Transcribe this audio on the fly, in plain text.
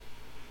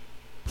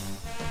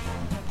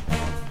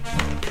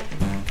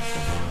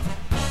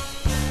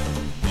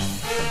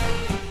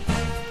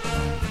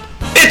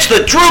It's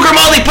the Drew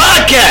Grimaldi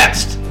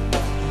Podcast!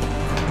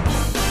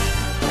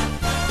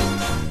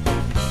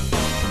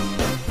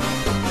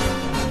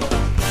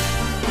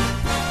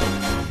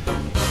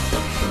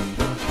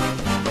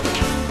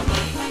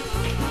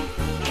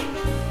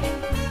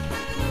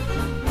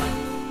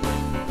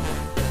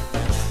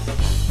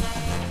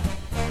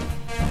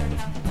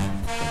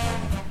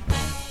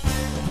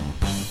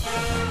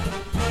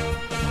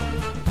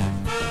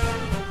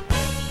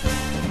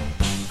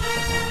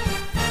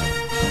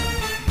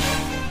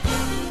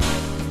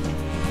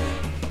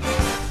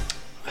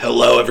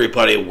 Hello,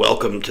 everybody.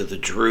 Welcome to the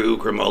Drew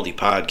Grimaldi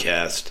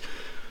Podcast.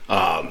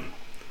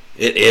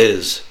 It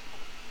is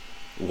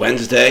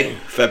Wednesday,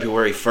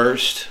 February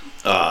 1st.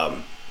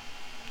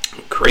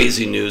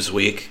 Crazy news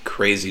week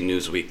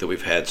that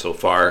we've had so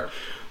far.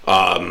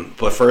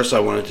 But first, I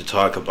wanted to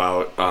talk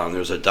about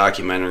there's a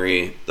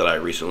documentary that I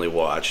recently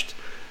watched,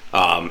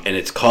 and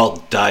it's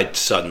called Died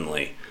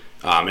Suddenly.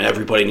 And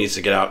everybody needs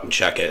to get out and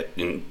check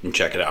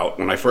it out.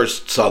 When I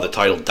first saw the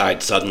title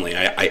Died Suddenly,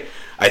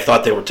 I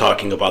thought they were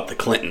talking about the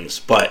Clintons,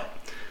 but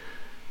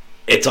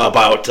it's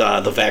about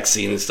the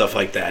vaccine and stuff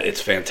like that.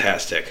 It's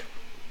fantastic.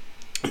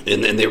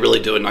 And they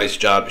really do a nice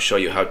job to show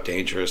you how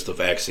dangerous the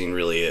vaccine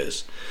really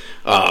is.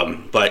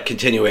 But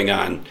continuing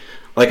on,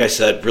 like I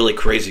said, really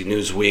crazy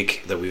news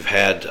week that we've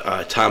had.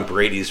 Tom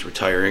Brady's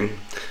retiring.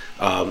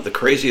 The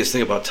craziest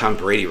thing about Tom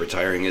Brady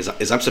retiring is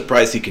I'm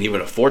surprised he can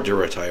even afford to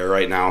retire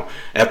right now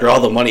after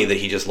all the money that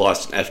he just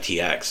lost in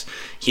FTX.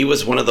 He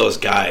was one of those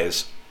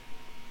guys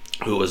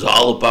who was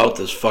all about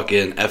this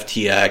fucking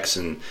FTX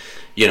and,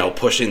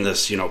 pushing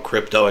this,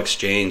 crypto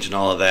exchange and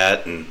all of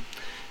that. And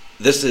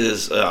this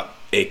is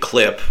a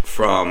clip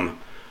from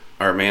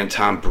our man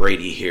Tom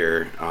Brady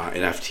here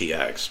in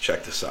FTX.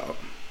 Check this out.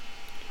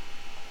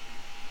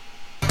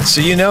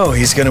 So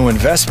he's going to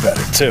invest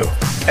better, too.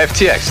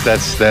 FTX,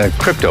 that's the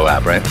crypto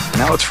app, right?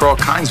 Now it's for all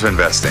kinds of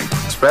investing.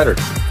 It's better.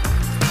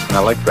 And I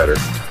like better.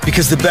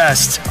 Because the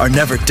best are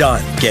never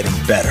done getting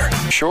better.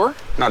 Sure?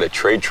 Not a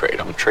trade.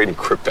 I'm trading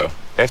crypto.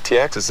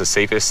 FTX is the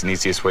safest and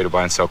easiest way to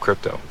buy and sell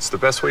crypto. It's the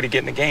best way to get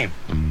in the game.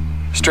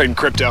 He's trading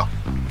crypto.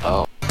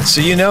 Oh.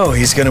 So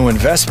he's going to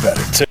invest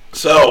better, too.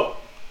 So,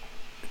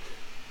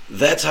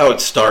 that's how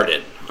it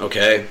started,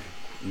 okay?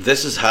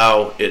 This is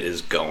how it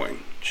is going.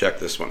 Check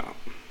this one out.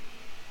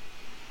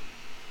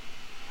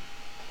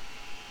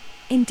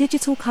 In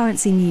digital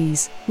currency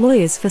news,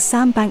 lawyers for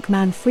Sam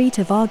Bankman-Fried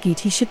have argued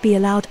he should be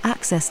allowed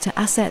access to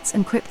assets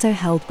and crypto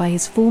held by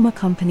his former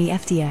company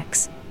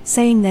FTX,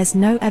 saying there's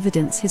no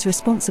evidence he's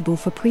responsible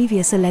for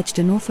previous alleged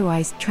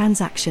unauthorized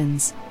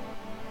transactions.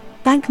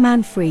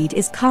 Bankman-Fried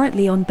is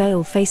currently on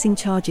bail facing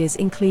charges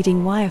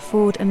including wire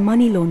fraud and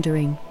money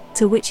laundering,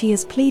 to which he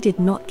has pleaded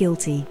not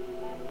guilty.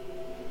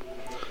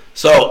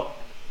 So,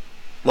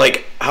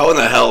 how in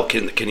the hell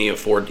can he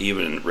afford to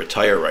even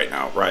retire right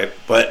now, right?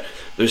 But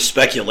there's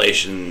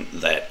speculation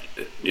that,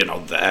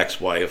 the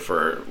ex-wife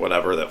or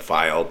whatever that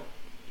filed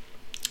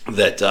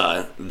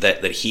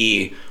that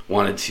he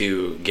wanted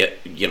to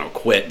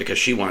quit because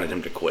she wanted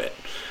him to quit.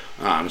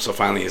 So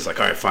finally he's like,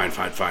 all right,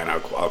 fine,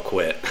 I'll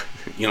quit.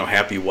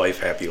 Happy wife,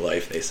 happy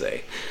life, they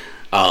say.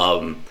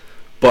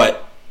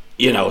 But,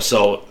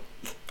 so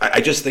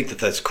I just think that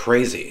that's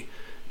crazy,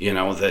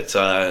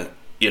 that,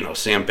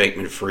 Sam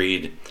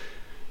Bankman-Fried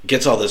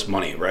gets all this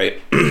money,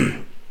 right?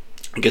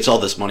 Gets all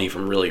this money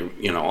from really,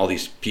 all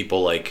these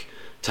people like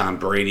Tom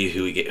Brady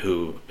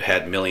who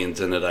had millions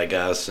in it, I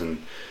guess,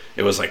 and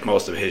it was like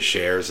most of his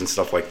shares and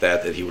stuff like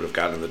that he would have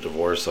gotten in the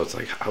divorce. So it's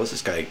like, how is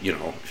this guy,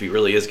 if he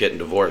really is getting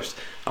divorced,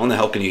 how in the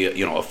hell can he,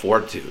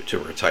 afford to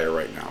retire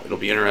right now? It'll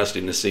be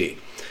interesting to see.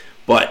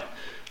 But,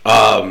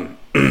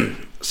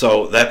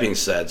 so that being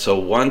said, so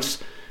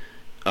once,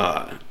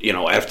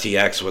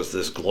 FTX was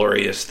this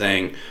glorious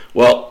thing,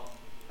 well,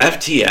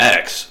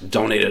 FTX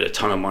donated a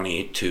ton of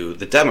money to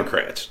the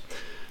Democrats.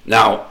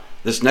 Now,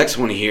 this next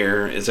one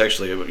here is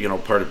actually,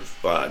 part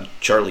of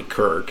Charlie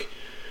Kirk.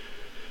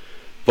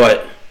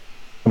 But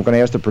I'm going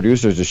to ask the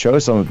producers to show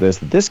some of this.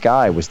 This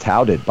guy was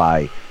touted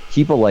by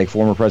people like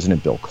former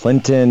President Bill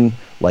Clinton,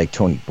 like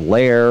Tony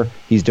Blair.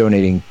 He's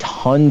donating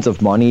tons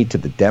of money to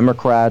the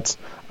Democrats.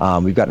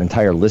 We've got an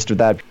entire list of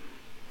that.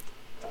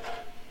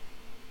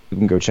 You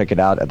can go check it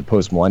out at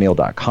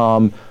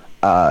thepostmillennial.com.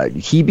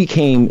 He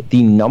became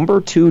the number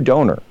 2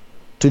 donor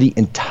to the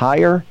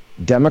entire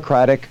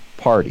Democratic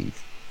Party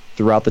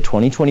throughout the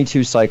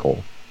 2022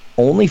 cycle,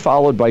 only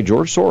followed by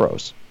George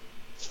Soros,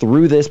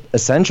 through this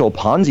essential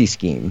Ponzi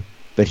scheme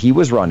that he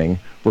was running,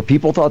 where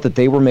people thought that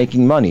they were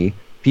making money.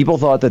 People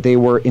thought that they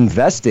were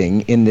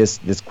investing in this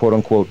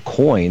quote-unquote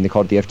coin, they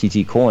called it the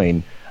FTT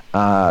coin,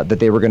 that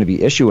they were going to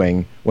be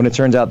issuing, when it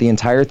turns out the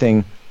entire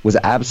thing was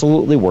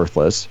absolutely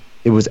worthless.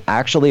 It was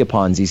actually a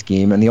Ponzi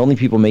scheme, and the only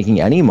people making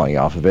any money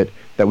off of it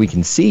that we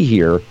can see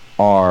here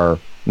are,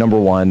 number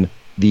one,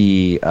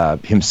 the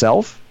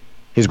himself,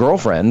 his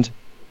girlfriend,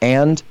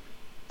 and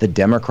the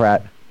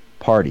Democrat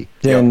Party.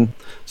 Yep.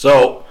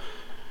 So,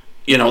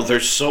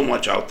 there's so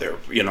much out there,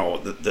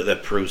 that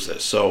proves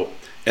this. So,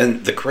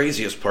 and the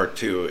craziest part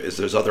too is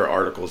there's other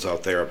articles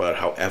out there about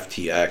how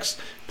FTX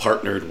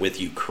partnered with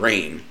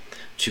Ukraine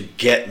to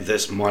get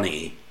this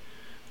money,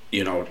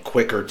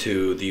 quicker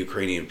to the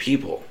Ukrainian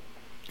people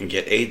and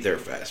get aid there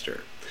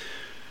faster.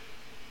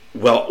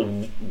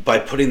 Well, by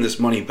putting this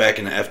money back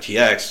into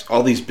FTX,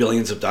 all these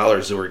billions of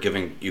dollars that we're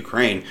giving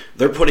Ukraine,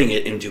 they're putting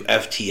it into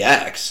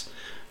FTX,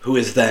 who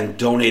is then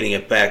donating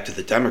it back to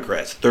the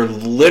Democrats. They're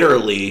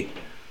literally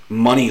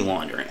money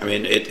laundering. I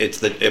mean,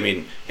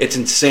 it's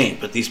insane,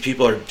 but these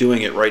people are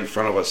doing it right in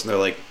front of us, and they're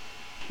like,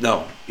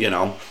 no,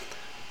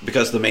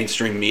 because the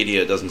mainstream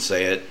media doesn't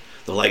say it,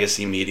 the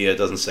legacy media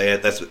doesn't say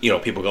it. That's,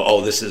 people go, oh,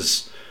 this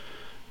is,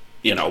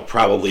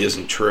 probably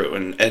isn't true.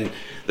 And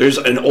there's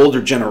an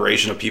older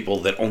generation of people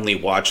that only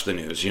watch the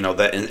news,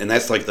 that, and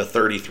that's like the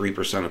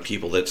 33% of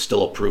people that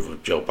still approve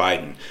of Joe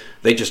Biden.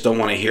 They just don't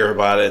want to hear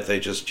about it. They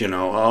just,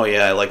 oh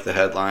yeah, I like the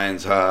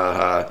headlines, ha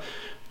ha,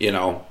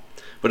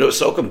 But it was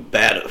so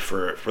combative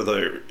for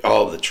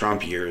all of the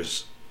Trump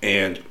years,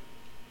 and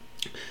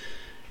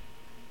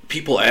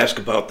people ask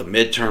about the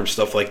midterm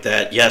stuff like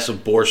that. Yes,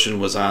 abortion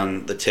was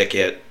on the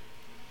ticket.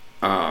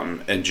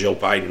 And Joe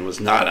Biden was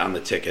not on the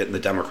ticket, and the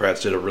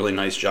Democrats did a really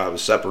nice job of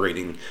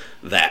separating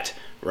that,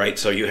 right?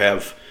 So you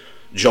have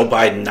Joe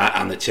Biden not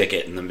on the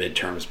ticket in the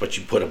midterms, but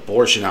you put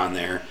abortion on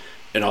there,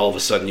 and all of a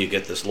sudden you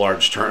get this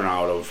large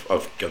turnout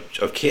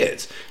of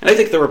kids. And I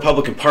think the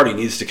Republican Party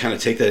needs to kind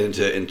of take that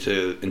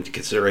into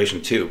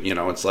consideration too.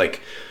 It's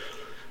like,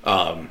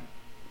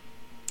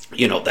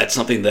 that's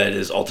something that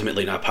is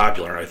ultimately not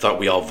popular. And I thought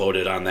we all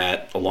voted on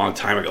that a long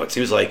time ago. It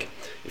seems like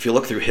if you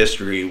look through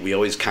history, we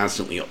always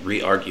constantly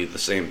re-argue the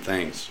same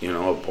things.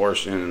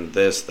 Abortion,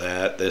 this,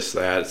 that.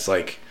 It's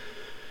like,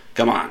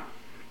 come on,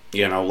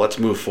 let's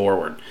move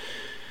forward.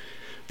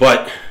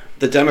 But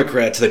the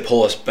Democrats, they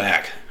pull us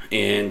back,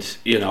 and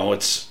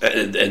it's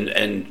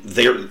and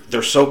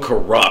they're so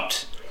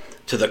corrupt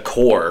to the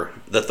core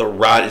that the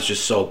rot is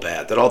just so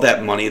bad that all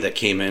that money that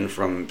came in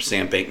from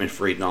Sam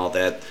Bankman-Fried and all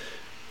that,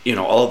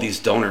 all of these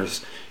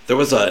donors. There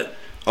was a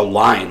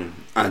line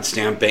on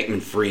Sam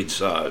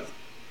Bankman-Fried's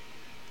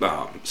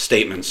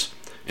statements,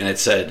 and it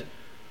said,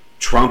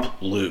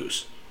 Trump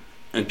lose.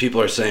 And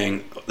people are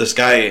saying this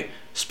guy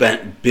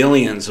spent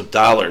billions of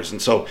dollars, and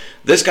so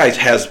this guy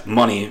has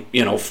money,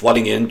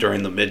 flooding in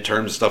during the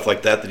midterms, stuff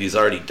like that he's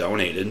already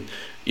donated.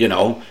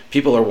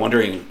 People are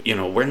wondering,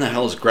 where in the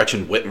hell is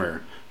Gretchen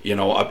Whitmer,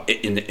 up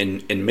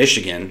in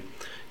Michigan,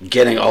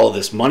 getting all of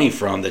this money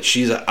from, that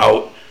she's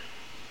out,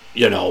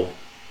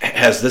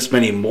 has this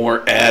many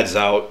more ads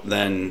out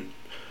than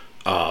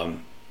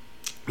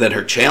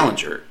her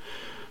challenger.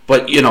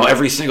 But,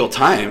 every single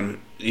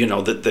time,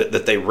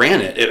 that they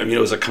ran it, it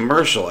was a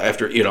commercial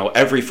after,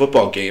 every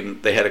football game,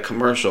 they had a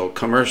commercial,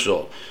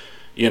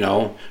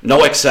 no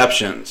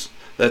exceptions.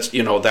 That's,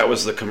 that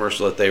was the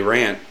commercial that they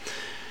ran.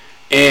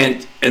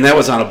 And that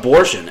was on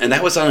abortion. And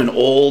that was on an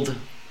old,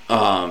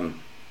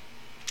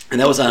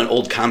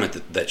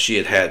 comment that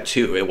she had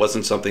too. It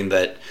wasn't something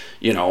that,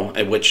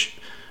 in which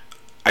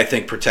I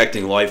think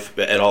protecting life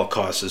at all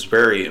costs is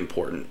very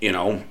important,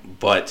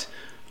 but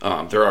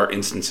there are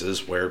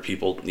instances where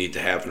people need to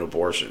have an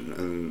abortion,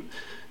 and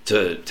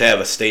to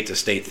have a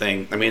state-to-state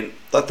thing.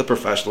 Let the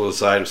professional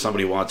decide if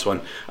somebody wants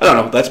one. I don't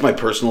know. That's my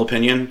personal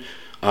opinion.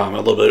 I'm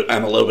a little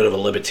bit of a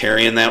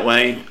libertarian that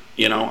way.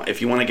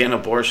 If you want to get an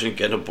abortion,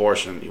 get an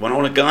abortion. You want to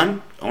own a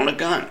gun? Own a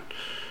gun.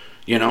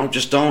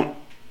 Just don't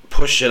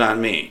push shit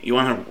on me. You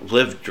want to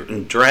live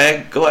in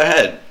drag? Go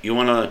ahead. You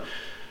want to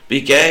be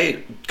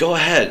gay? Go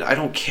ahead. I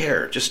don't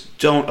care. Just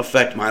don't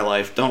affect my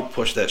life. Don't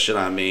push that shit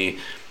on me.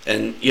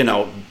 And,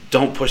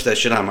 don't push that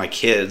shit on my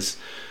kids.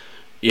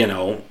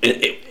 In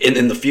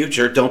the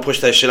future, don't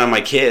push that shit on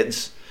my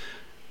kids,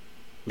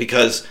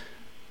 because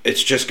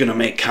it's just going to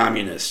make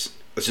communists.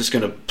 It's just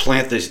going to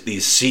plant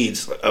these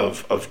seeds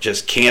of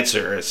just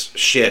cancerous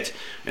shit,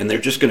 and they're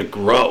just going to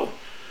grow.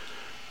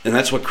 And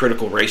that's what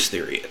critical race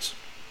theory is.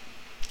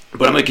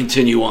 But I'm going to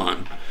continue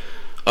on.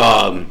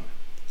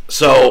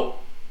 So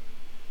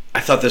I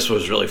thought this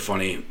was really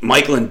funny.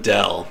 Mike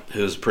Lindell,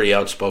 who's pretty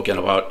outspoken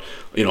about,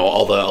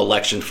 all the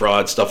election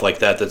fraud, stuff like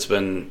that that's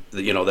been,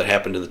 that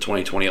happened in the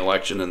 2020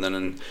 election and then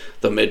in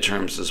the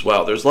midterms as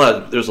well. There's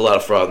a lot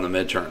of fraud in the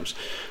midterms.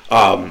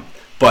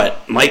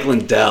 But Mike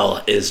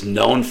Lindell is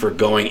known for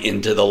going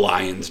into the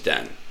lion's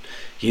den.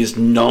 He's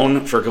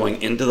known for going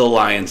into the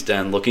lion's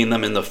den, looking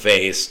them in the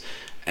face,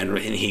 and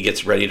he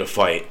gets ready to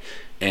fight.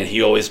 And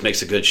he always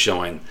makes a good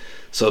showing.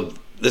 So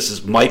this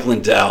is Mike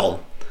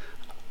Lindell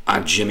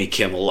on Jimmy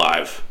Kimmel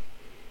Live.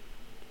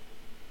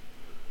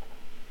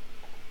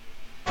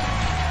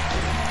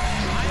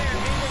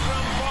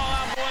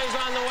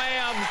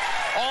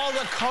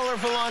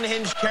 Colorful,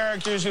 unhinged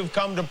characters who've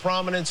come to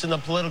prominence in the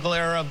political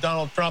era of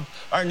Donald Trump.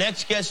 Our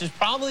next guest is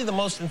probably the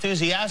most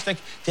enthusiastic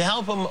to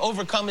help him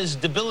overcome his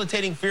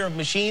debilitating fear of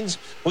machines.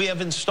 We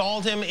have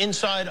installed him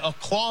inside a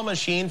claw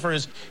machine for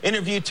his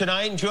interview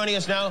tonight. And joining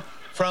us now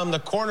from the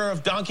corner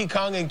of Donkey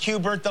Kong and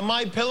Q*bert, the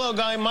My Pillow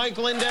guy, Mike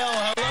Lindell.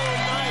 Hello,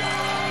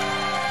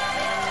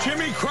 Mike.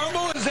 Jimmy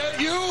Crumble, is that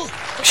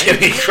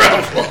Jimmy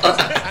Crumble.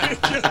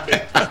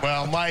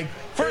 Well, Mike,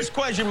 first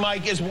question,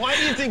 Mike, is why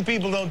do you think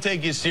people don't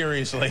take you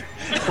seriously?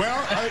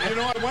 Well,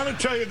 I want to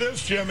tell you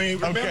this, Jimmy.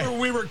 Remember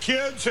we were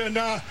kids and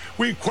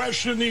we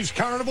questioned these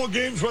carnival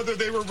games, whether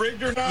they were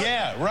rigged or not?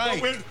 Yeah,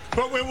 right.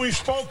 But when we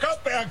spoke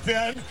up back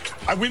then,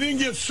 we didn't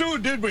get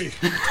sued, did we?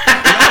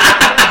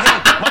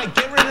 Mike,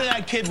 get rid of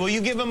that kid. Will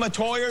you give him a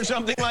toy or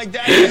something like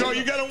that?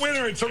 You got a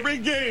winner. It's a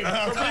rigged game.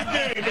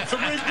 It's a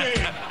rigged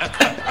game.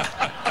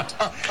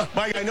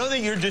 Mike, I know that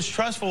you're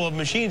distrustful of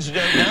machines. Now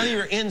that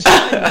you're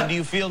inside them, do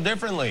you feel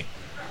differently?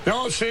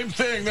 No, same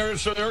thing. There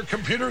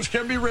computers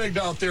can be rigged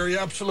out there.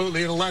 Yeah,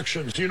 absolutely. In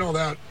elections, you know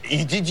that.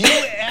 Did you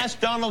ask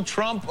Donald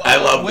Trump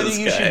whether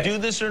you should do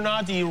this or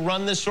not? Do you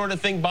run this sort of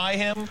thing by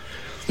him?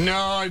 No,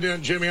 I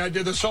didn't, Jimmy. I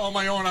did this all on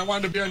my own. I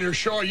wanted to be on your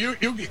show. You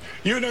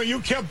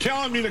kept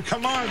telling me to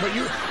come on, but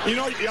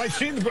I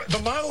seen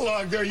the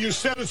monologue there. You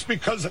said it's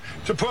because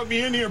to put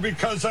me in here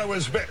because I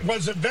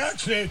wasn't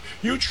vaccinated.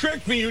 You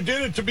tricked me. You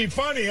did it to be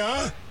funny,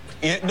 huh?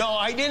 Yeah, no,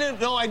 I didn't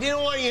want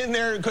you in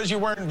there because you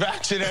weren't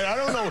vaccinated. I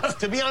don't know.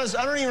 To be honest,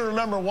 I don't even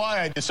remember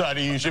why I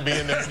decided you should be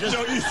in there. Just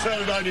you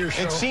said it on your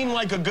show. It seemed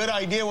like a good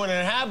idea when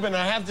it happened.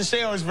 I have to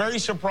say I was very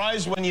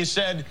surprised when you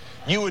said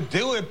you would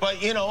do it, but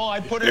I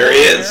put it out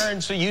there,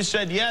 and so you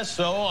said yes.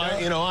 So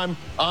I'm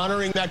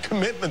honoring that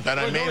commitment that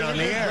I made on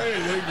the air.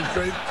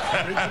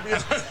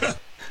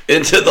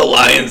 Into the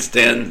lion's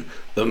den,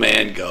 the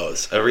man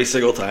goes every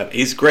single time.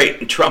 He's great,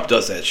 and Trump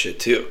does that shit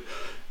too.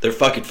 They're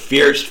fucking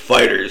fierce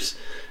fighters.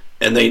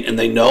 And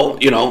they know,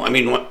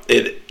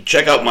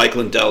 check out Mike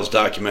Lindell's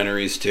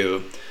documentaries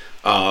too.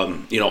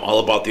 All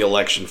about the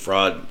election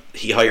fraud.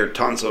 He hired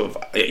tons of,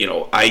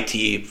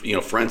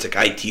 IT, forensic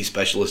IT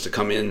specialists to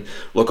come in,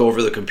 look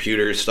over the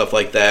computers, stuff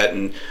like that,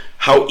 and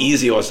how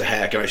easy it was to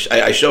hack. And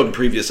I showed in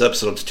previous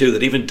episodes too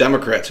that even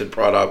Democrats had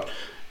brought up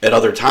at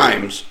other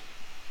times,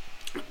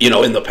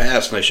 in the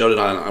past, and I showed it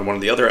on one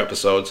of the other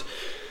episodes,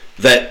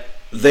 that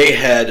they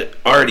had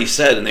already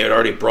said and they had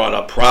already brought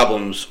up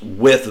problems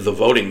with the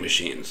voting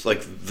machines.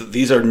 Like,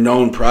 these are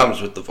known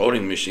problems with the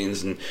voting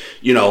machines. And,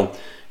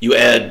 you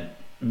add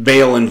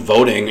mail-in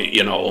voting,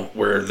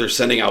 where they're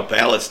sending out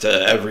ballots to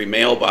every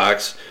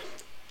mailbox,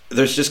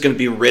 there's just going to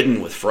be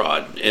ridden with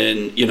fraud.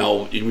 And,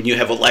 when you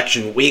have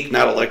election week,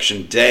 not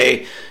election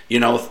day,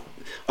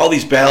 all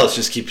these ballots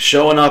just keep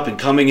showing up and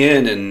coming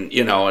in, and,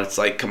 it's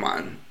like, come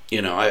on.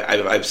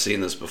 I've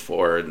seen this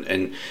before,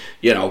 and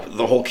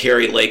the whole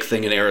Kerry Lake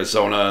thing in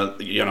Arizona,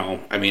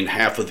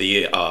 half of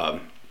the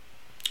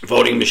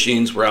voting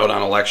machines were out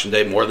on election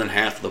day. More than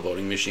half of the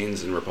voting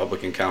machines in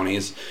Republican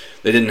counties,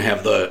 they didn't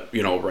have the,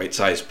 right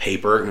size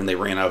paper, and they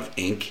ran out of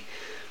ink,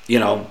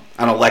 on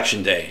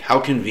election day. How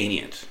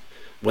convenient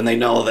when they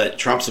know that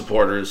Trump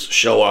supporters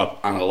show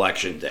up on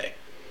election day.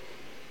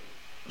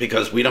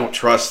 Because we don't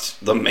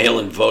trust the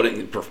mail-in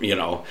voting,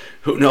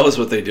 who knows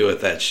what they do with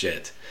that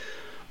shit.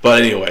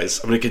 But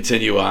anyways, I'm going to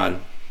continue on.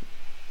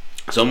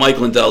 So Mike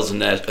Lindell's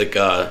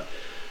a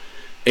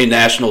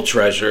national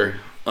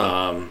treasure.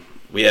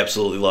 We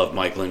absolutely love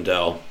Mike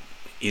Lindell.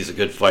 He's a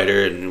good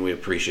fighter, and we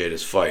appreciate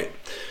his fight.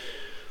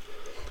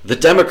 The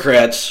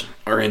Democrats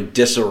are in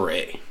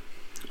disarray.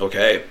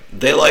 Okay?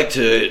 They like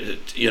to,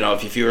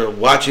 if you were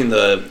watching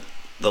the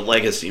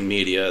legacy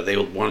media, they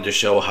wanted to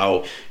show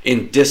how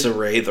in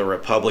disarray the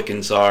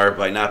Republicans are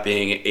by not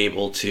being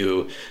able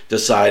to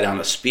decide on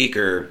a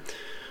speaker.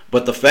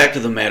 But the fact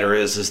of the matter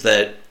is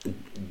that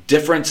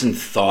difference in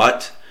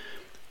thought,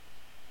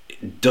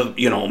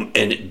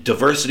 and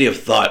diversity of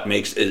thought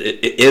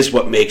is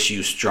what makes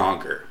you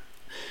stronger.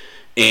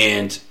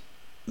 And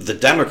the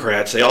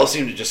Democrats, they all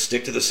seem to just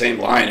stick to the same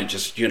line and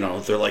just, they're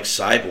like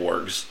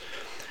cyborgs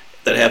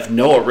that have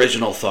no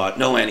original thought,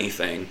 no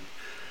anything.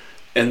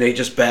 And they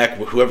just back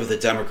whoever the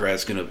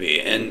Democrat's going to be.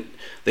 And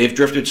they've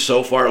drifted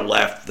so far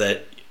left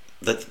that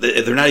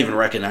they're not even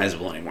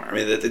recognizable anymore. I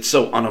mean, it's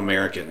so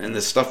un-American. And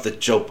the stuff that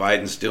Joe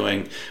Biden's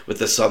doing with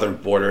the southern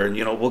border, and,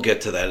 we'll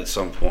get to that at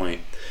some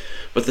point.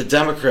 But the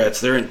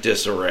Democrats, they're in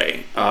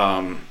disarray.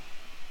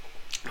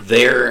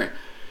 They're,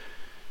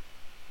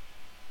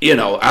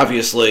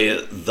 obviously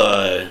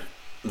the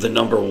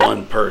number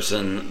one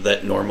person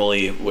that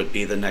normally would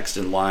be the next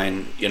in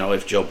line,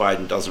 if Joe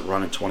Biden doesn't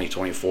run in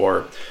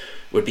 2024,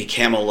 would be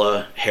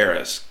Kamala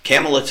Harris.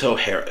 Kamala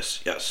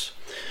Harris, yes.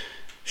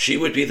 She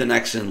would be the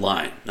next in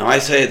line. Now, I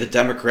say the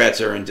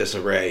Democrats are in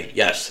disarray.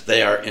 Yes,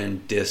 they are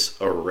in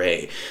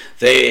disarray.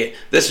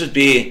 This would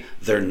be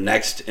their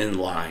next in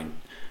line.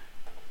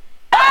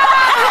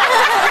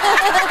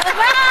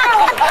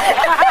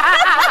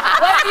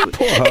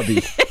 Poor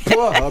hubby.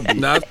 Poor hubby.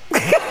 Not.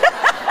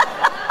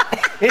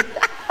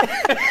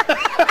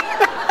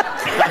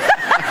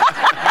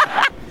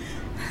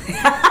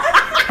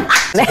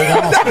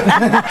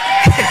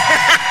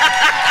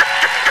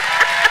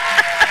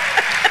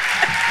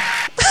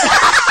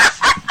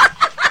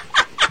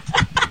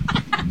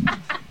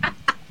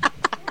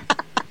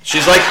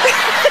 She's like...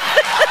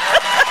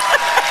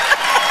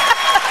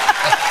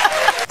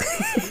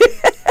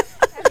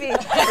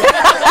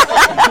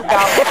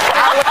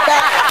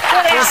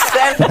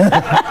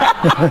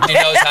 He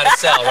knows how to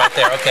sell right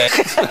there. Okay.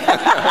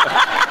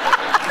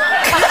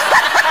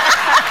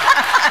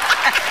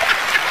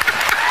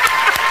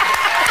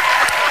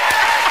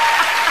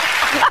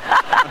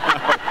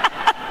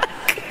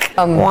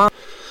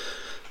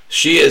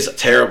 She is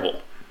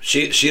terrible.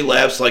 She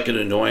laughs like an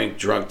annoying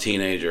drunk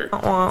teenager.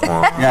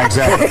 Yeah,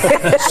 exactly.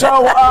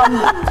 So,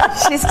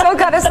 she's still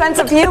got a sense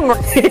of humor.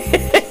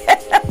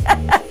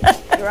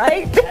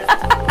 Right?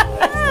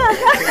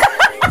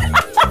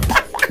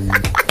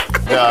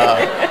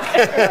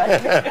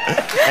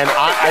 And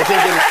I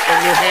think in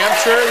New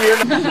Hampshire,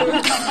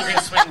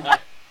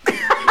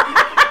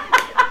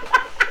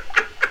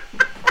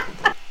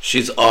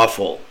 She's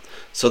awful.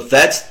 So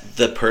that's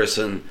the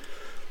person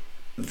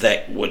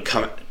that would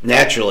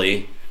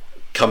naturally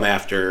come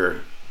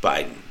after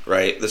Biden,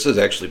 right? This is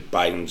actually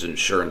Biden's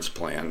insurance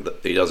plan that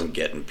he doesn't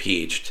get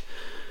impeached.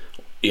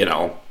 You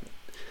know,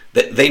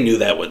 they knew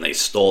that when they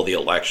stole the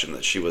election,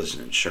 that she was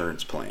an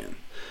insurance plan.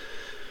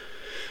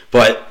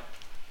 But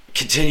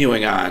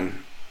continuing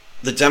on,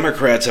 the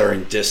Democrats are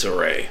in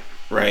disarray,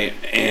 right?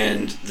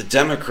 And the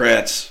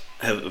Democrats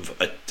have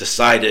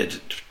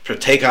decided to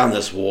take on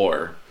this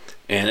war.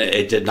 And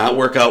it did not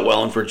work out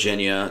well in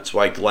Virginia. It's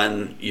why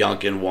Glenn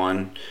Youngkin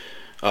won.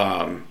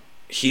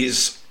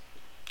 His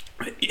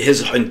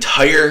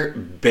entire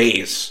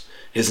base,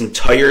 his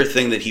entire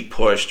thing that he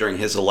pushed during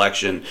his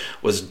election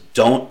was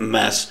don't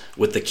mess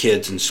with the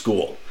kids in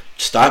school.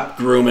 Stop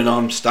grooming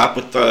them. Stop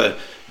with the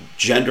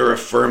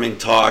gender-affirming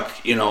talk,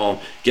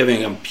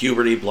 giving them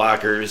puberty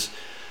blockers.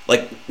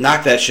 Like,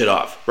 knock that shit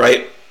off,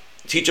 right?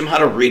 Teach them how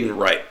to read and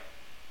write.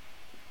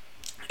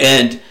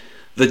 And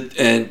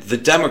the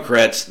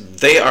Democrats,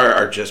 they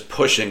are just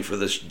pushing for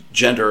this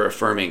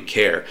gender-affirming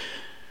care.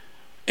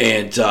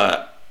 And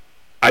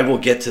I will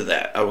get to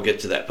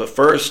that. But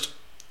first,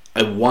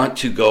 I want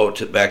to go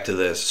back to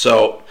this.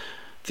 So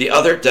the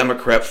other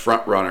Democrat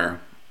frontrunner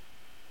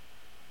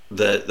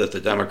that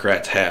the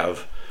Democrats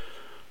have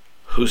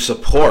who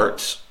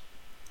supports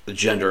the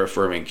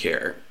gender-affirming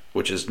care,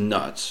 which is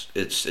nuts.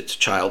 It's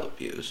child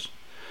abuse.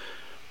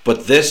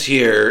 But this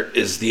here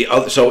is the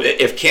other. So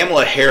if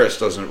Kamala Harris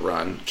doesn't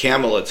run,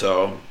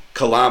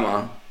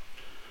 Kalama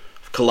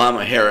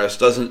Harris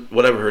doesn't,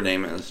 whatever her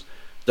name is,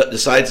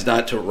 decides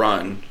not to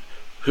run,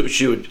 who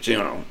she would,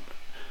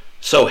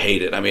 so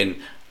hated. I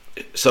mean,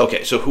 so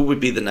who would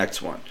be the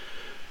next one?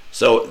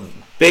 So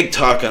big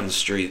talk on the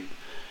street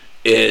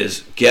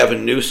is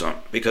Gavin Newsom,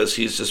 because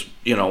he's just,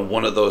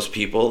 one of those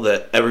people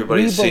that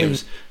everybody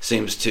seems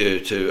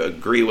to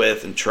agree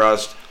with and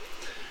trust.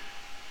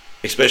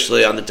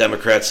 Especially on the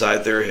Democrat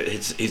side there,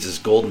 he's his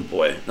golden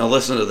boy. Now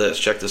listen to this.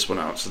 Check this one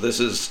out. So this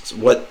is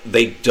what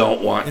they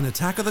don't want. An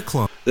attack of the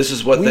clone. This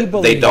is what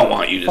they don't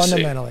want you to see.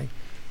 Fundamentally,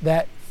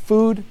 that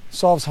food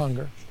solves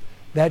hunger,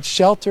 that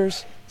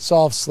shelters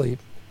solve sleep,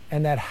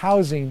 and that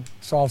housing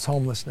solves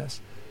homelessness.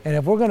 And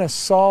if we're going to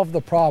solve the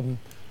problem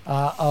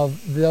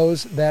of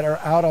those that are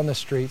out on the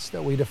streets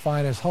that we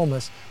define as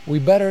homeless, we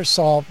better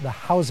solve the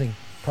housing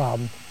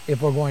problem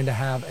if we're going to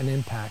have an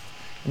impact.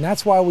 And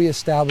that's why we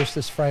established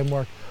this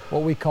framework,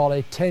 what we call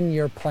a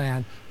 10-year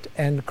plan to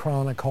end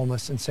chronic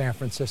homelessness in San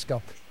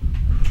Francisco.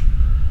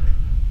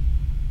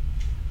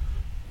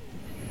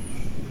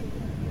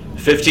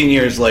 15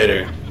 years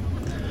later,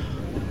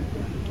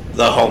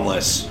 the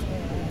homeless.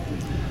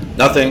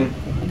 Nothing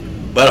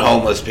but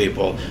homeless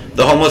people.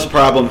 The homeless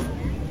problem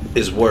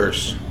is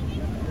worse.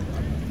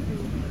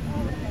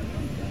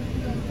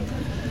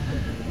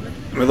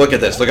 I mean, look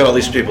at this. Look at all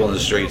these people in the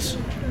streets.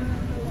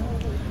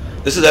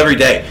 This is every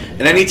day.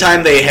 And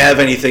anytime they have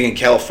anything in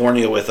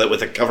California with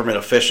a government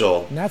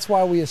official, and that's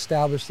why we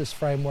established this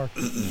framework.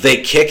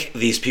 They kick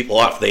these people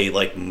off. They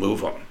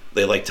move them.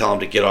 They tell them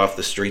to get off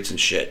the streets and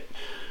shit.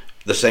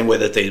 The same way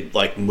that they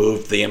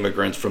moved the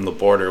immigrants from the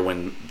border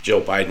when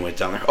Joe Biden went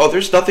down there. Oh,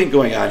 there's nothing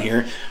going on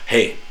here.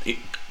 Hey,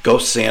 go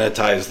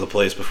sanitize the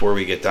place before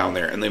we get down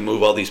there. And they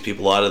move all these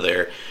people out of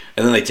there.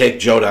 And then they take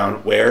Joe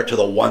down where? To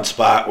the one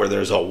spot where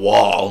there's a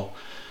wall,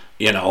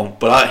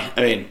 But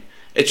I mean,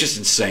 it's just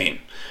insane.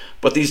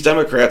 But these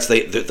Democrats,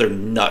 they're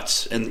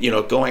nuts. And,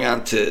 going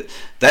on to,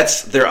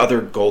 that's their other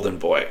golden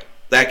boy.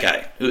 That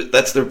guy.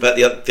 That's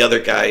the other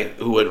guy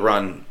who would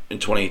run in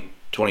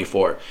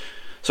 2024.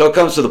 So it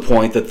comes to the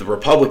point that the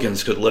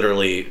Republicans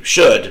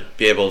should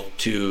be able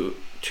to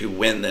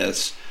win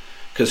this.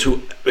 Because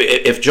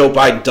if Joe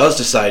Biden does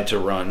decide to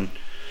run,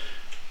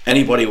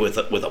 anybody with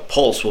a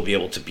pulse will be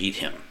able to beat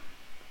him.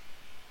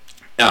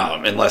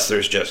 Unless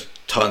there's just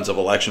tons of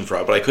election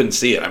fraud. But I couldn't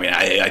see it. I mean,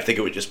 I think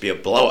it would just be a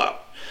blowout.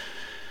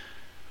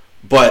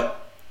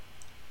 But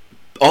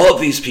all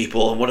of these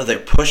people, and what they're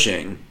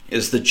pushing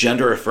is the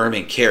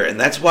gender-affirming care. And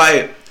that's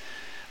why,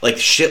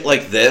 shit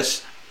like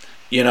this,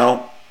 a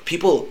lot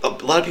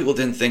of people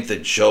didn't think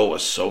that Joe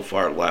was so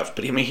far left.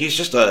 But, I mean, he's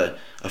just a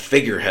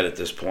figurehead at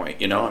this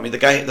point, I mean, the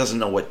guy doesn't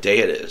know what day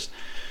it is.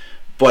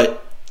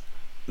 But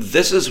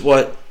this is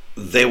what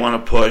they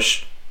want to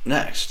push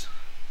next.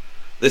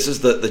 This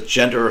is the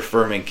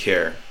gender-affirming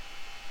care.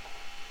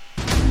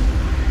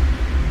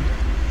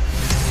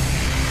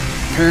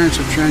 Parents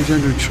of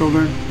transgender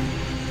children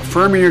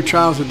affirming your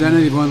child's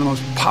identity is one of the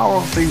most powerful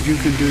things you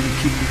can do to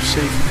keep them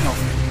safe and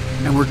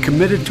healthy. And we're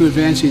committed to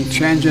advancing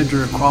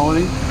transgender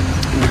equality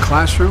in the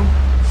classroom.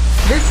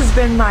 This has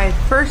been my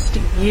first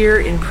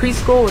year in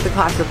preschool with a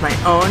class of my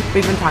own.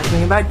 We've been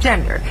talking about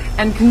gender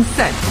and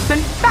consent. It's been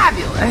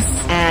fabulous.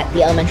 At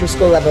the elementary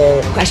school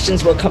level,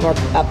 questions will come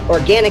up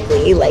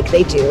organically like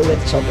they do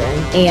with children.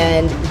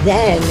 And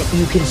then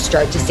you can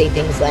start to say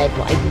things like,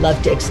 well, I'd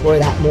love to explore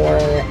that more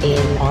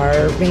in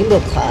our Rainbow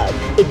Club.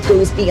 It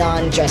goes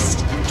beyond just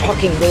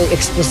talking really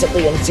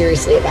explicitly and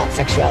seriously about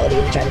sexuality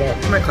and gender.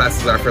 My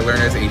classes are for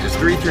learners ages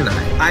 3 through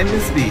 9. I'm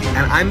Ms. B,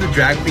 and I'm the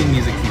drag queen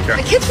music teacher.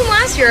 The kids from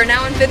last year are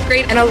now in 5th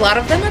grade, and a lot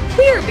of them are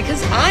queer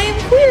because I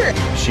am queer.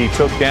 She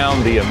took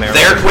down the American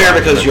They're queer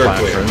because you're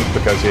queer.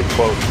 Because it,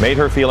 quote, made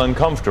her feel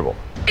uncomfortable.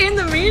 In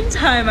the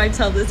meantime, I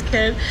tell this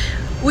kid,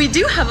 we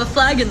do have a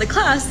flag in the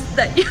class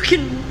that you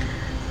can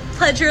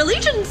pledge your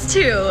allegiance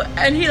to.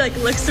 And he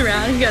looks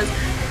around and he goes,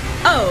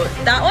 oh,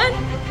 that one?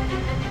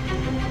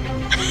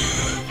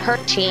 Her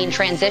teen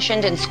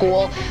transitioned in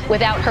school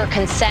without her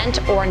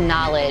consent or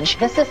knowledge.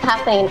 This is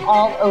happening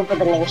all over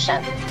the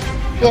nation.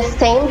 This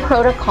same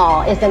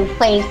protocol is in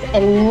place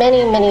in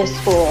many, many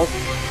schools.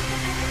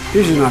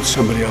 These are not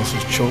somebody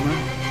else's children.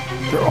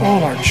 They're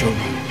all our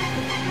children.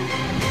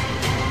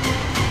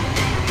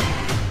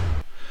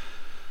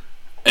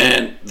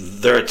 And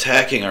they're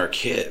attacking our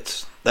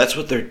kids. That's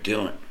what they're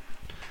doing.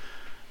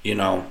 You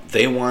know,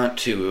 they want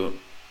to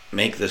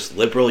make this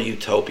liberal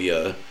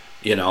utopia,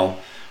 you know,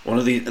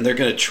 and they're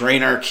going to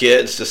train our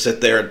kids to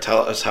sit there and tell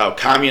us how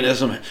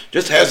communism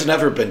just hasn't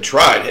ever been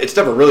tried. It's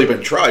never really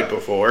been tried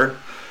before.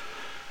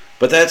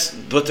 But that's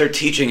what they're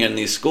teaching in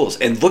these schools.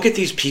 And look at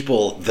these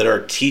people that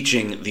are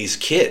teaching these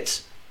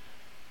kids.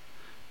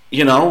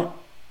 You know,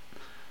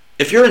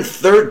 if you're in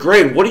 3rd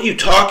grade, what are you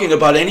talking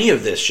about any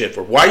of this shit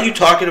for? Why are you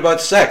talking about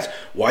sex?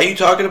 Why are you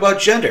talking about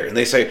gender? And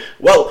they say,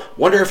 well,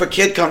 wonder if a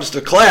kid comes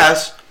to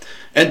class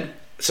and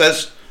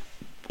says,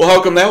 well,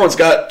 how come that one's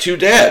got 2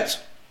 dads?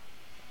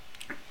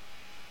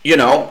 You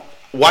know,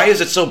 why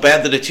is it so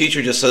bad that a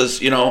teacher just says,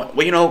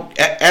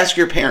 ask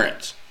your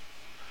parents.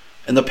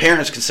 And the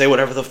parents can say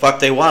whatever the fuck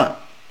they want.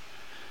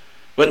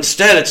 But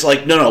instead, it's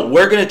like, no,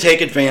 we're going to take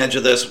advantage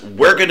of this.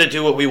 We're going to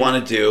do what we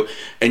want to do.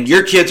 And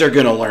your kids are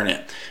going to learn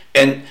it.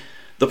 And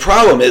the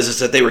problem is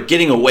that they were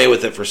getting away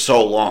with it for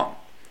so long.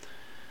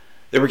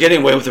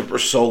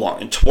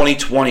 And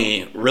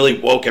 2020 really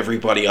woke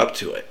everybody up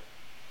to it.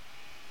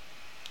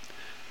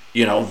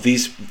 You know,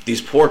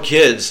 these poor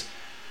kids,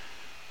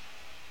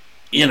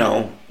 you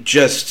know,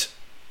 just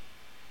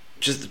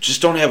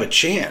don't have a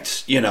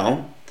chance, you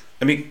know?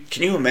 I mean,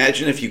 can you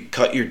imagine if you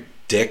cut your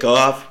dick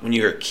off when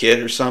you were a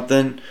kid or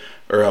something?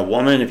 Or a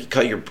woman, if you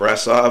cut your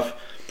breasts off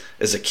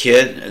as a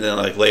kid, and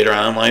then later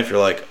on in life, you're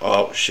like,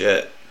 oh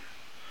shit.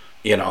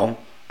 You know?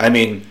 I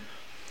mean,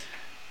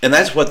 and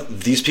that's what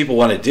these people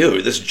want to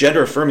do. This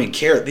gender affirming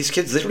care. These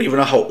kids, they don't even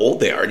know how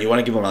old they are, and you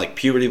want to give them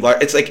puberty.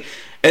 It's like,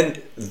 and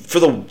for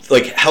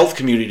the health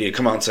community to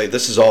come out and say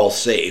this is all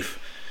safe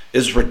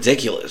is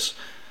ridiculous.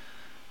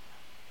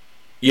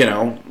 You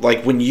know,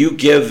 when you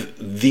give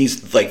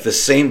these, the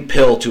same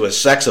pill to a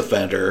sex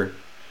offender,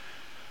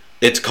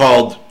 it's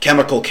called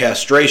chemical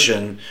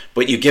castration,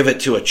 but you give it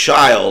to a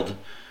child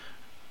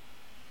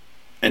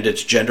and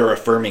it's gender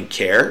affirming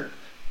care.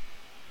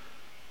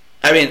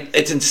 I mean,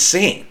 it's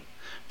insane.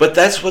 But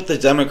that's what the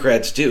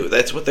Democrats do.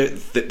 That's what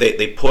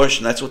they push,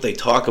 and that's what they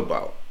talk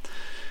about.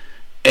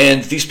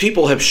 And these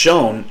people have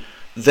shown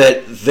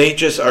that they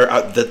just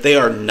are that they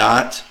are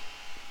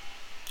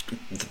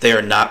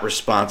not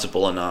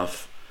responsible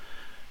enough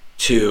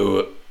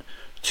to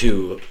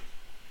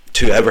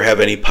ever have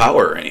any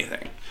power or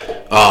anything.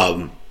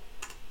 I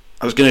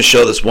was going to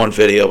show this one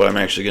video, but I'm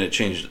actually going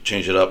to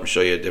change it up and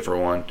show you a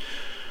different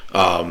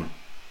one.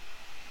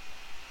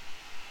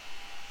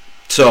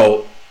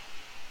 So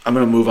I'm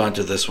going to move on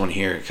to this one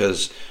here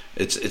because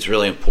it's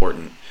really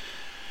important.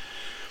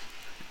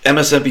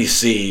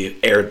 MSNBC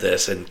aired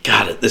this, and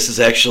this is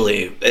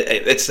actually,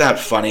 it's not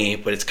funny,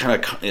 but it's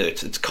kind of,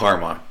 it's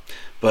karma.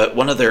 But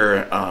one of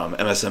their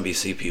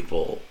MSNBC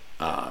people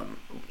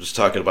was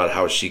talking about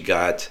how she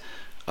got,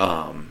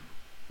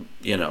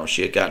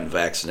 she had gotten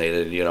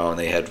vaccinated, and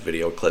they had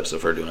video clips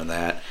of her doing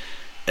that.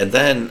 And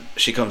then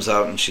she comes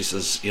out and she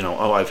says,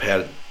 I've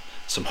had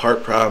some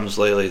heart problems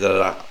lately.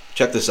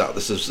 Check this out.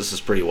 This is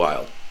pretty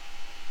wild.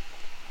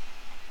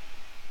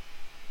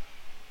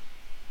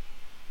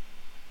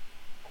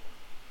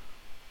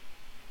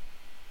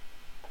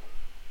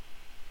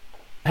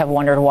 Have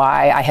wondered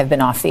why I have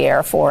been off the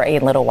air for a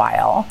little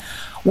while.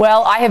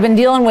 Well, I have been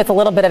dealing with a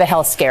little bit of a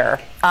health scare.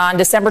 On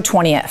December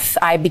 20th,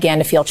 I began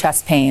to feel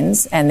chest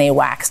pains, and they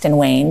waxed and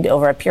waned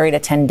over a period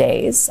of 10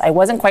 days. I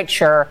wasn't quite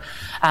sure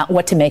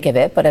what to make of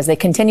it, but as they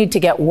continued to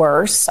get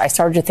worse, I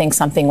started to think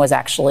something was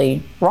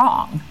actually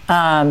wrong.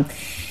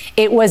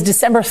 It was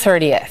December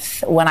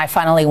 30th when I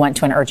finally went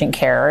to an urgent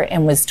care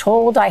and was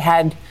told I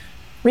had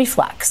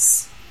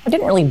reflux. I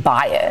didn't really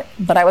buy it,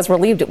 but I was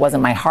relieved it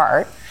wasn't my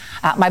heart.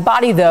 My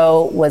body,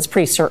 though, was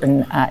pretty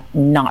certain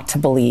not to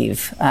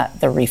believe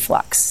the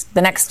reflux.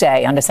 The next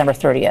day, on December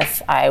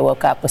 30th, I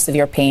woke up with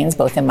severe pains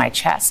both in my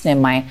chest and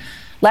in my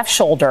left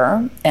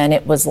shoulder, and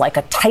it was like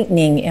a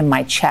tightening in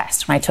my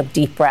chest when I took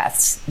deep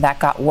breaths. That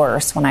got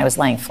worse when I was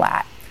laying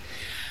flat.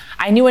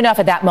 I knew enough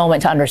at that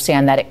moment to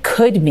understand that it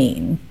could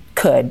mean,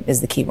 could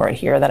is the key word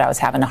here, that I was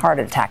having a heart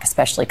attack,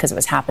 especially because it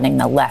was happening in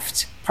the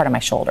left part of my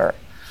shoulder.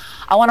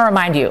 I want to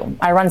remind you,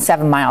 I run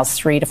 7 miles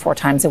 3 to 4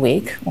 times a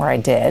week, or I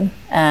did.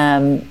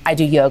 I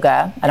do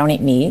yoga. I don't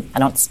eat meat. I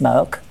don't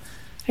smoke.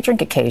 I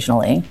drink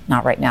occasionally.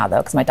 Not right now, though,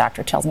 because my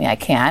doctor tells me I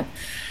can't.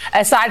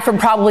 Aside from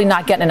probably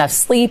not getting enough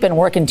sleep and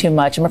working too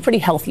much, I'm a pretty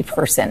healthy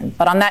person.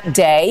 But on that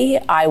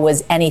day, I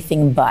was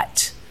anything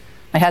but.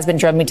 My husband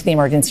drove me to the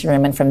emergency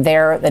room, and from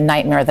there, the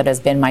nightmare that has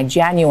been my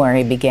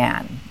January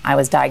began. I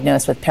was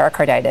diagnosed with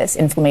pericarditis,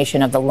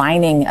 inflammation of the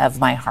lining of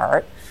my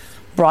heart,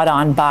 brought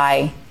on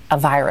by a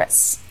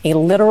virus, a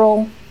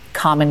literal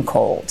common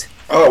cold.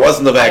 Oh, it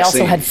wasn't the vaccine.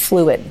 I also had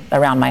fluid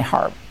around my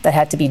heart that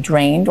had to be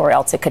drained, or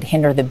else it could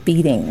hinder the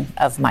beating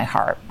of my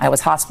heart. I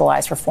was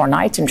hospitalized for 4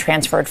 nights and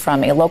transferred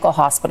from a local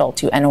hospital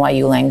to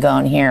NYU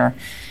Langone here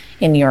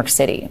in New York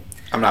City.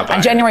 I'm not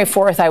On January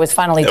 4th, I was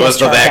finally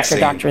discharged after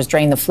doctors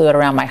drained the fluid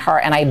around my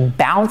heart, and I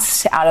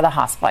bounced out of the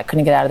hospital. I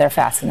couldn't get out of there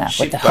fast enough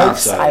with the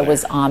hopes I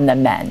was on the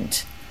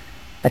mend.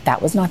 But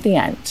that was not the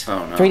end.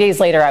 Oh, no. 3 days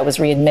later, I was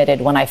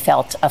readmitted when I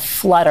felt a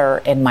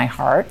flutter in my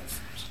heart,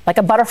 like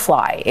a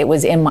butterfly. It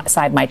was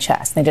inside my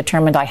chest. They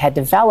determined I had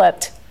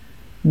developed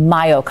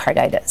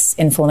myocarditis,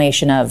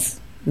 inflammation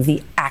of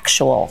the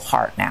actual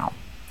heart now,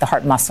 the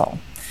heart muscle.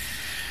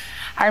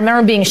 I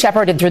remember being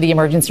shepherded through the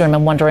emergency room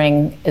and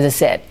wondering, is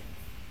this it?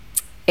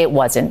 It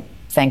wasn't,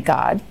 thank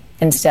God.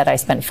 Instead, I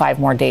spent 5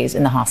 more days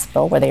in the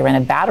hospital where they ran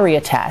a battery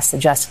of tests,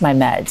 adjusted my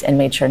meds, and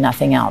made sure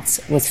nothing else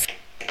was.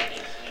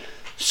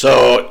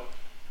 So,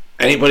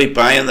 anybody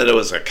buying that it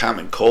was a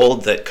common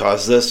cold that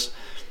caused this?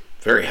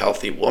 Very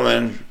healthy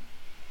woman.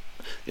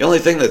 The only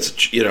thing that's,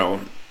 she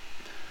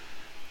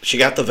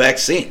got the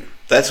vaccine.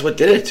 That's what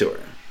did it to her.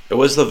 It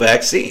was the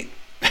vaccine.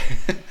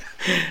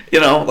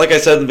 Like I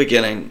said in the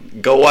beginning,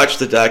 go watch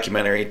the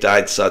documentary,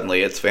 Died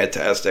Suddenly. It's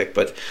fantastic.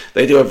 But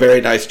they do a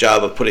very nice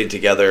job of putting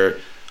together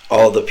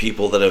all the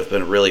people that have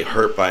been really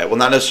hurt by it. Well,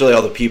 not necessarily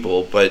all the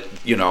people, but,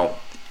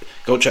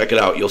 go check it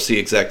out. You'll see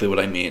exactly what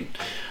I mean.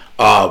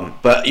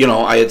 But,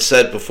 I had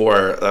said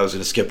before, I was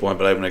going to skip one,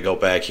 but I'm going to go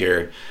back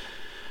here.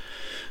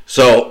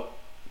 So,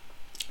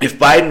 if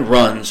Biden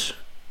runs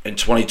in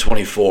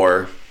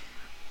 2024,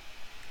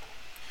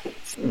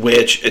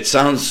 which it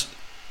sounds,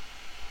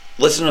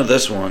 listen to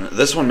this one.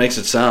 This one makes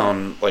it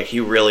sound like he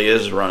really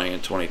is running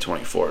in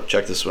 2024.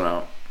 Check this one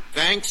out.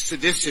 Thanks to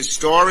this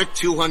historic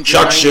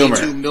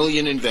 $292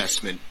 million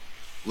investment,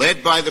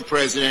 led by the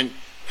president,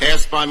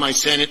 passed by my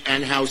Senate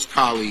and House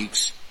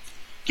colleagues,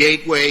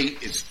 Gateway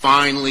is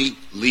finally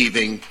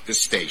leaving the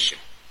station.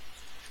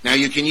 Now,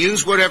 you can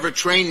use whatever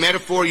train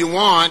metaphor you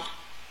want,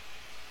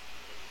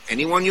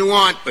 anyone you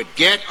want, but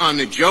get on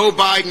the Joe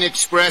Biden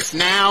Express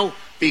now,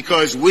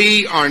 because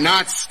we are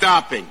not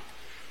stopping.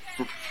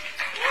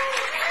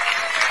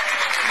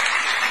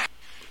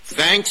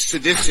 Thanks to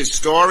this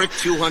historic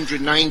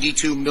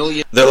 $292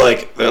 million. They're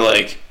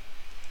like,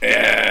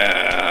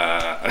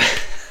 yeah.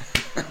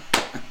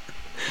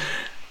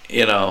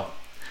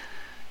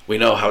 We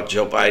know how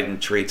Joe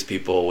Biden treats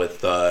people with,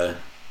 the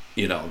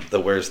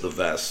where's the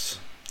vests.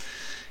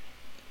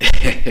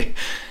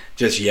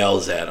 Just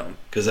yells at them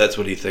because that's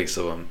what he thinks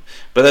of them.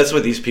 But that's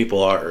what these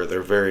people are.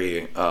 They're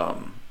very,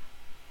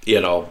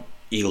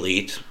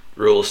 elite.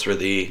 Rules for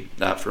thee,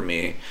 not for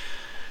me.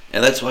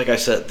 And that's, like I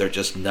said, they're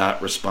just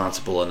not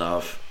responsible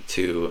enough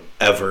to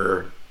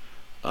ever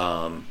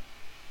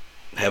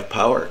have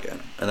power again.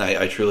 And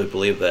I truly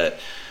believe that.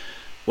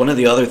 One of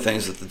the other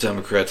things that the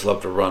Democrats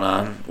love to run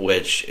on,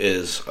 which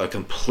is a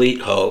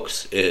complete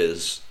hoax,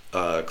 is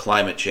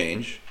climate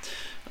change.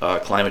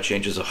 Climate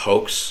change is a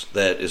hoax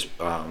that is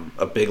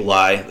a big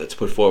lie that's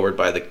put forward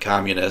by the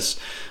communists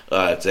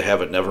to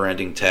have a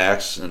never-ending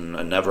tax and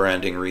a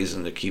never-ending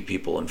reason to keep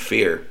people in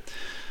fear.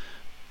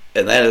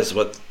 And that is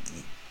what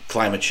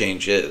climate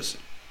change is.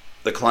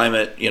 The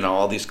climate,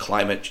 all these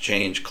climate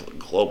change,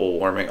 global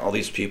warming, all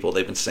these people,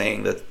 they've been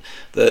saying that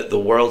the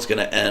world's going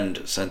to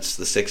end since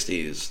the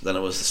 60s, then it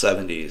was the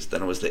 70s,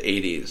 then it was the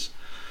 80s,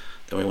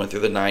 then we went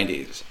through the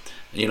 90s.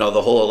 And,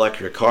 the whole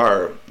electric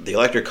car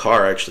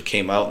actually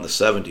came out in the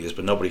 70s,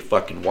 but nobody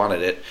fucking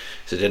wanted it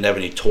because it didn't have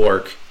any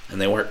torque and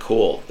they weren't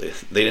cool. They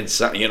didn't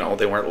sound,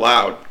 they weren't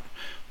loud.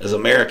 As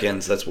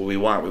Americans, that's what we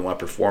want. We want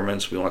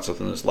performance. We want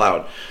something that's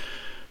loud.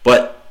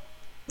 But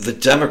the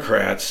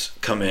Democrats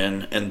come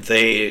in and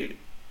they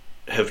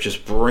have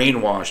just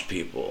brainwashed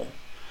people,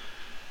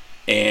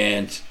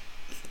 and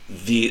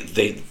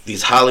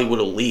these Hollywood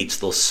elites,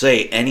 they'll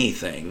say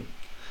anything.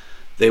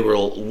 They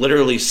will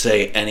literally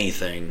say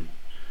anything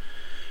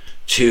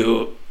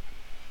to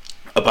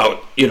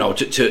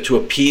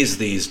appease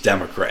these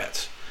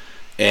Democrats.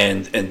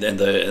 and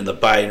the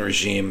Biden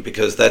regime,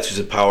 because that's who's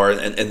in power,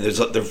 and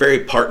they're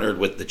very partnered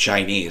with the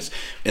Chinese.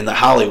 In the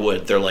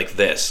Hollywood, they're like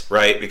this,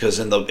 right? Because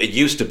it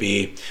used to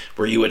be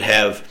where you would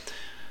have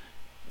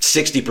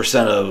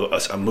 60%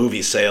 of a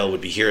movie sale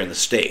would be here in the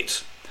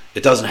States.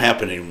 It doesn't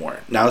happen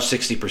anymore. Now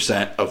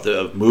 60% of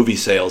the movie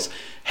sales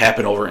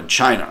happen over in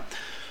China.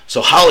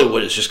 So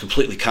Hollywood is just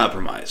completely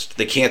compromised.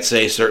 They can't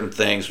say certain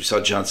things. We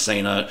saw John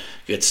Cena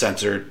get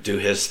censored, do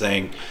his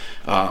thing,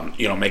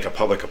 make a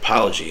public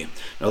apology.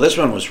 Now this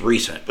one was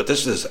recent, but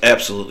this is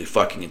absolutely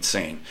fucking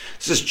insane.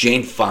 This is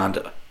Jane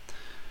Fonda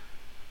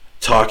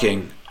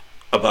talking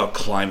about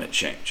climate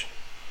change.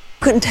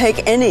 Couldn't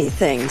take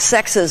anything,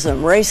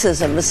 sexism,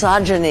 racism,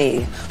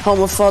 misogyny,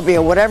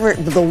 homophobia, whatever,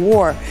 the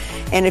war,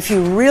 and if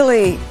you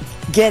really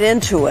get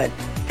into it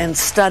and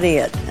study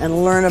it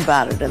and learn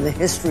about it and the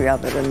history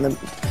of it and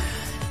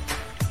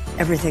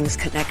everything's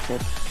connected.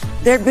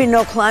 There'd be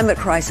no climate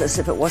crisis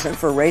if it wasn't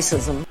for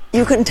racism.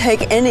 You couldn't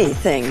take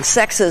anything,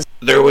 sexism.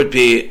 There would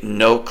be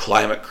no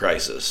climate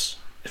crisis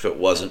if it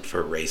wasn't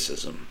for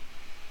racism.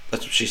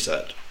 That's what she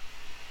said.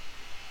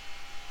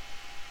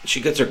 She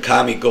gets her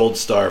commie gold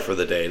star for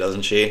the day,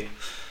 doesn't she?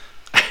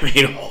 I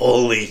mean,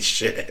 holy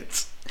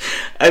shit.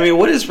 I mean,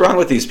 what is wrong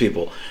with these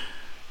people?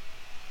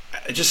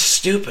 Just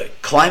stupid.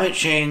 Climate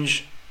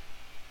change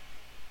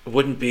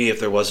wouldn't be if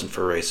there wasn't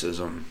for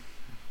racism.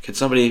 Can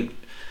somebody...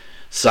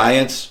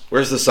 Science?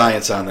 Where's the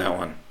science on that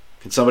one?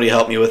 Can somebody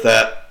help me with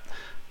that?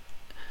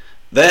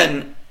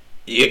 Then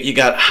you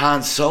got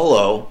Han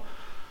Solo,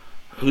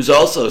 who's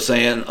also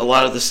saying a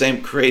lot of the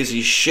same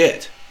crazy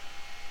shit.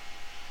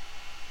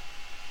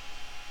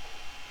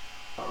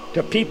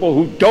 To people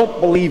who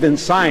don't believe in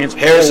science,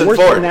 Harrison or worse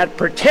Ford. than that,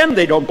 pretend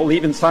they don't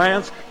believe in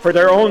science for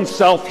their own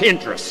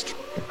self-interest.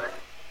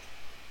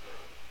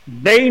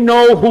 They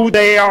know who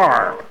they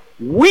are.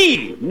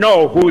 We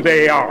know who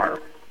they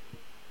are.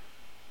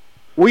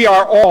 We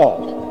are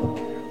all,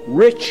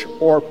 rich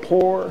or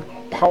poor,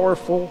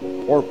 powerful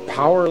or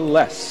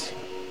powerless.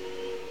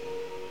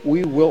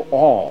 We will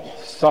all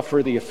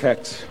suffer the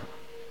effects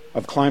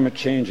of climate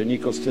change and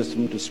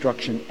ecosystem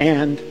destruction,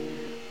 and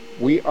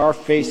we are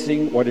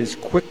facing what is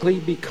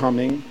quickly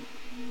becoming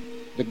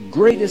the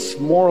greatest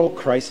moral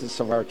crisis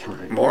of our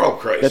time. Moral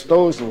crisis. That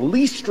those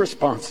least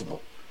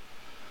responsible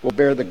will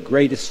bear the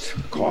greatest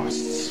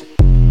costs.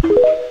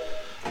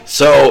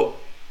 So,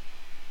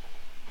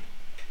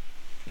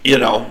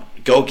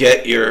 go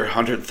get your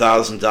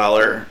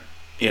 $100,000,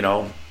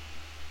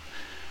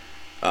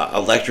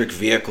 electric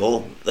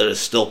vehicle that is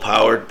still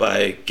powered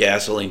by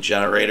gasoline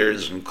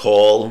generators and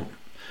coal,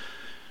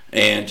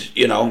 and,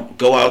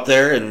 go out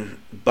there and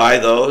buy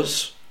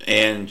those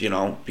and,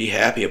 be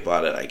happy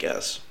about it, I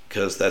guess,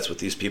 because that's what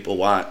these people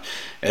want.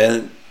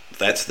 And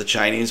that's the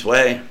Chinese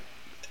way.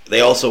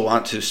 They also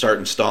want to start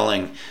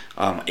installing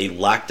a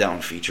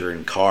lockdown feature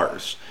in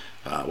cars,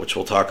 which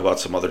we'll talk about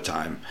some other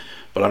time.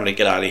 But I'm going to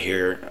get out of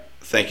here.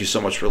 Thank you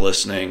so much for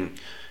listening.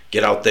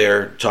 Get out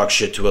there, talk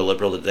shit to a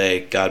liberal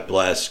today. God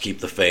bless. Keep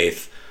the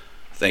faith.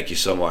 Thank you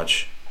so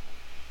much.